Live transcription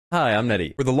Hi, I'm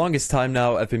Neddie. For the longest time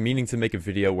now, I've been meaning to make a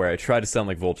video where I try to sound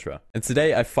like Voltra. And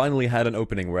today, I finally had an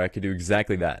opening where I could do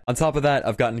exactly that. On top of that,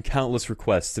 I've gotten countless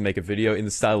requests to make a video in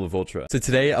the style of Voltra. So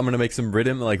today, I'm gonna make some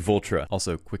Riddim like Voltra.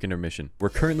 Also, quick intermission. We're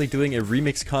currently doing a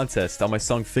remix contest on my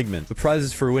song Figment. The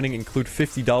prizes for winning include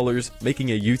 $50, making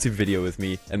a YouTube video with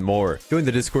me, and more. Join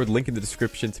the Discord, link in the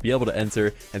description to be able to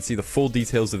enter and see the full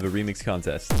details of the remix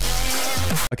contest.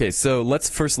 Okay, so let's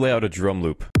first lay out a drum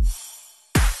loop.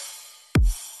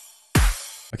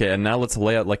 Okay, and now let's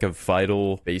lay out like a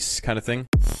vital bass kind of thing.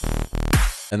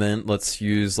 And then let's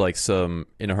use like some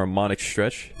inner harmonic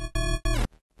stretch.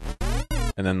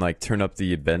 And then like turn up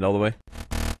the bend all the way.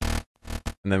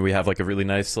 And then we have like a really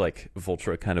nice like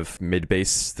Voltra kind of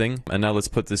mid-bass thing. And now let's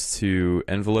put this to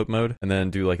envelope mode and then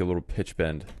do like a little pitch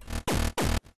bend.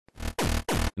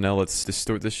 Now let's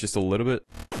distort this just a little bit.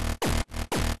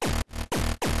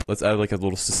 Let's add like a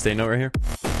little sustain note right here.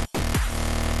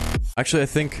 Actually, I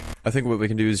think what we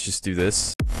can do is just do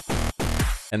this,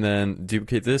 and then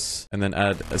duplicate this, and then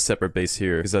add a separate bass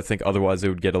here, because I think otherwise it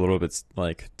would get a little bit,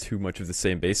 like, too much of the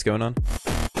same bass going on.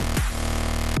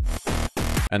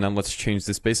 And then let's change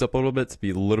this bass up a little bit to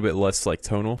be a little bit less, like,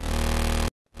 tonal.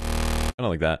 Kinda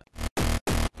like that.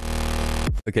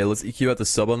 Okay, let's EQ out the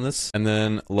sub on this, and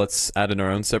then let's add in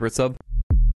our own separate sub.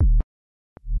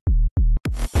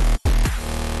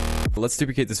 Let's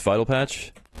duplicate this vital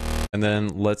patch. And then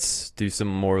let's do some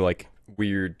more like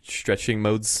weird stretching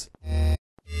modes.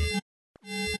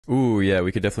 Ooh, yeah,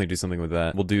 we could definitely do something with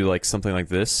that. We'll do like something like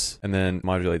this, and then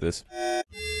modulate this. And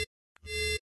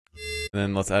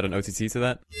then let's add an OTT to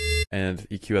that, and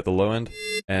EQ at the low end.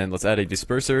 And let's add a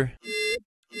disperser.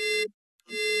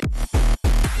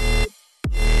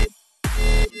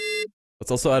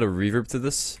 Let's also add a reverb to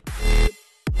this.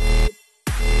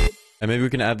 And maybe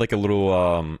we can add like a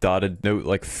little dotted note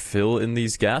like fill in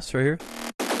these gaps right here.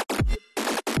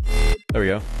 There we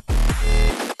go.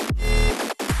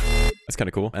 That's kind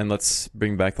of cool. And let's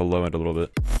bring back the low end a little bit.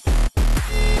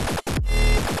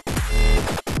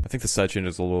 I think the sidechain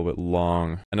is a little bit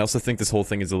long. And I also think this whole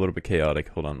thing is a little bit chaotic.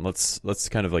 Hold on, let's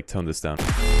kind of like tone this down.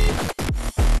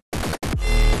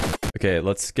 Okay,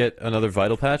 let's get another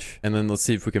vital patch, and then let's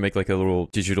see if we can make like a little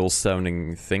digital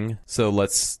sounding thing. So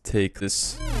let's take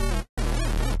this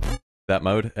that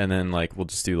mode, and then like we'll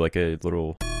just do like a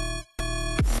little.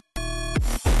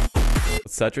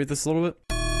 Let's saturate this a little bit.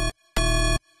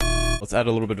 Let's add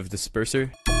a little bit of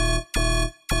disperser.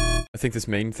 I think this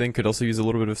main thing could also use a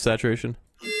little bit of saturation.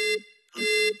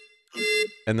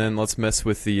 And then let's mess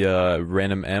with the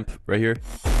random amp right here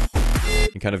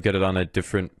and kind of get it on a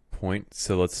different point.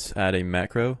 So let's add a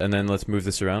macro, and then let's move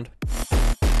this around.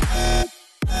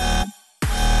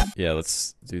 Yeah,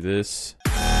 let's do this.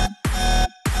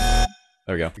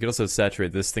 There we go. We can also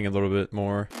saturate this thing a little bit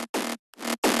more.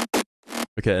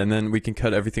 Okay, and then we can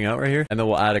cut everything out right here. And then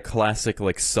we'll add a classic,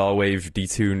 like, saw wave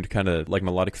detuned kind of, like,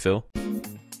 melodic fill.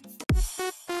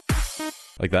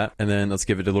 Like that. And then let's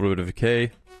give it a little bit of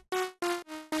decay.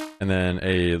 And then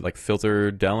a, like,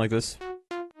 filter down like this.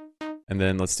 And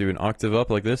then let's do an octave up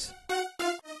like this.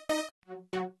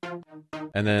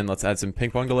 And then let's add some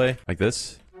ping pong delay, like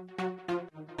this.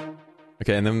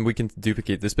 Okay, and then we can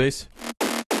duplicate this bass.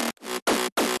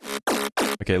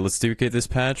 Okay, let's duplicate this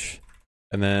patch,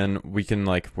 and then we can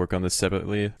like work on this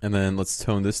separately, and then let's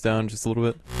tone this down just a little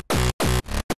bit.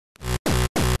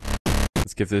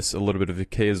 Let's give this a little bit of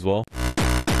decay as well.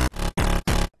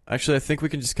 Actually, I think we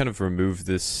can just kind of remove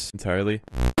this entirely.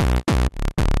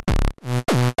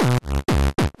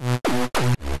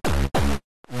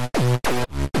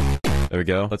 There we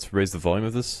go. Let's raise the volume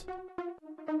of this.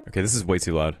 Okay, this is way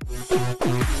too loud.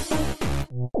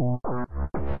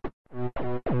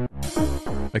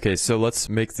 Okay, so let's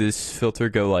make this filter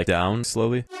go like down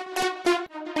slowly.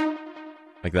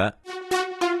 Like that.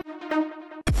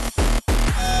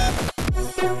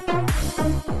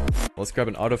 Let's grab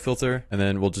an auto filter, and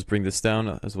then we'll just bring this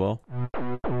down as well.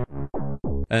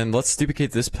 And let's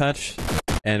duplicate this patch,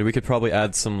 and we could probably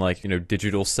add some like, you know,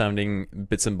 digital sounding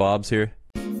bits and bobs here.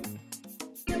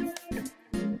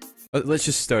 Let's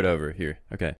just start over here.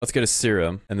 Okay, let's get a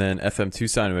serum, and then FM 2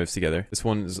 sine waves together. This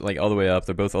one is like all the way up.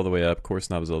 They're both all the way up. Chorus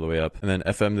knob is all the way up. And then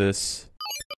FM this.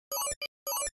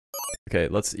 Okay,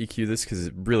 let's EQ this because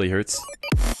it really hurts.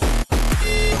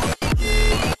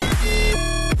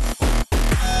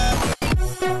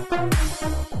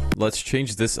 Let's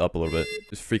change this up a little bit.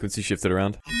 Just frequency shift it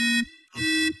around.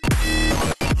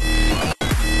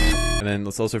 And then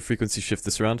let's also frequency shift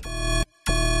this around.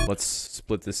 Let's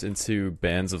split this into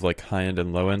bands of like high end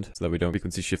and low end so that we don't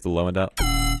frequency shift the low end out.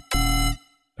 There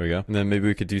we go. And then maybe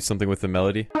we could do something with the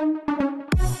melody.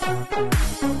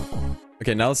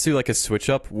 Okay, now let's do like a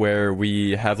switch up where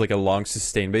we have like a long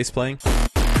sustain bass playing.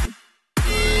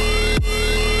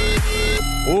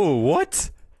 Oh, what?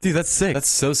 Dude, that's sick. That's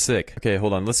so sick. Okay,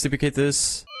 hold on. Let's duplicate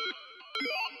this.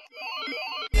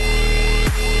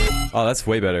 Oh, that's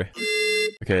way better.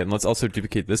 Okay, and let's also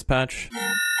duplicate this patch.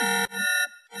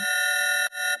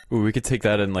 Ooh, we could take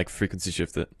that and like frequency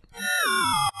shift it.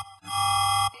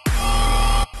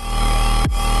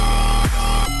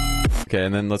 Okay,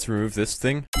 and then let's remove this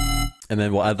thing. And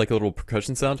then we'll add like a little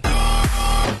percussion sound.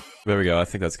 There we go, I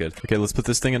think that's good. Okay, let's put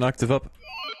this thing an octave up.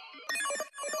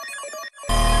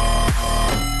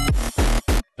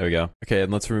 There we go. Okay,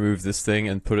 and let's remove this thing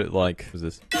and put it like... What is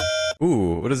this?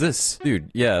 Ooh, what is this? Dude,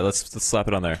 yeah, let's slap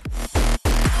it on there.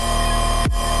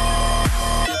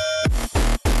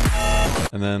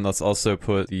 And then let's also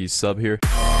put the sub here.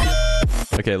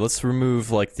 Okay, let's remove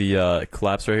like the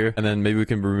collapse right here. And then maybe we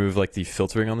can remove like the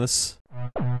filtering on this.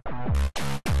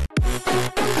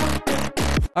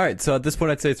 Alright, so at this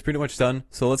point I'd say it's pretty much done.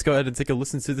 So let's go ahead and take a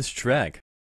listen to this track.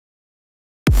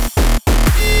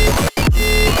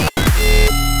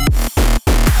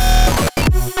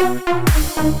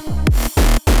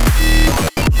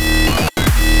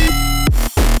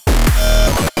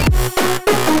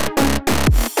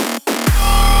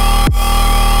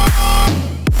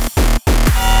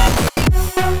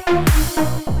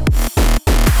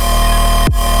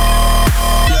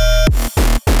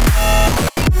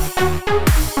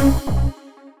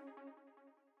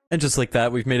 And just like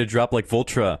that, we've made a drop like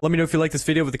Voltra. Let me know if you like this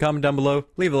video with a comment down below,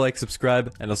 leave a like,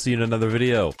 subscribe, and I'll see you in another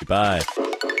video. Goodbye.